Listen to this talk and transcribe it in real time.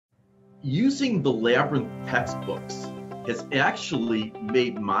Using the Labyrinth textbooks has actually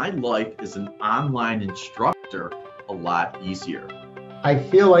made my life as an online instructor a lot easier. I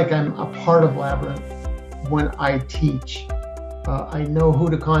feel like I'm a part of Labyrinth when I teach. I know who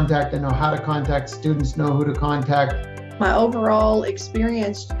to contact, I know how to contact, students know who to contact. My overall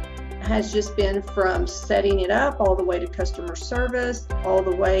experience has just been from setting it up all the way to customer service, all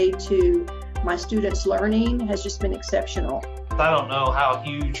the way to my students' learning has just been exceptional. I don't know how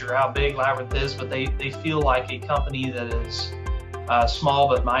huge or how big Labyrinth is, but they feel like a company that is small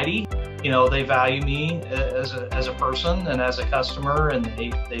but mighty. You know, they value me as a person and as a customer, and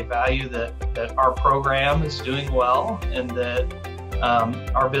they value that our program is doing well and that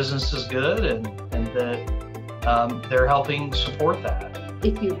our business is good and that they're helping support that.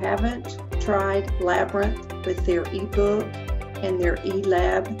 If you haven't tried Labyrinth with their ebook and their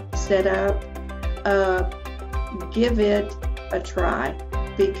eLab setup, give it a try,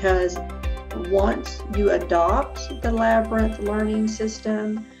 because once you adopt the Labyrinth learning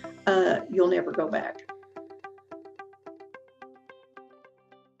system, you'll never go back.